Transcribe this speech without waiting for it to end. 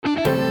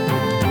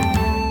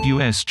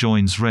US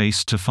joins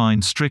race to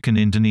find stricken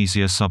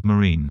Indonesia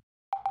submarine.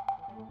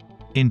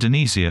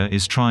 Indonesia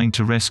is trying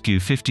to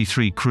rescue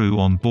 53 crew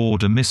on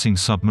board a missing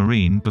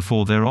submarine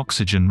before their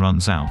oxygen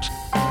runs out.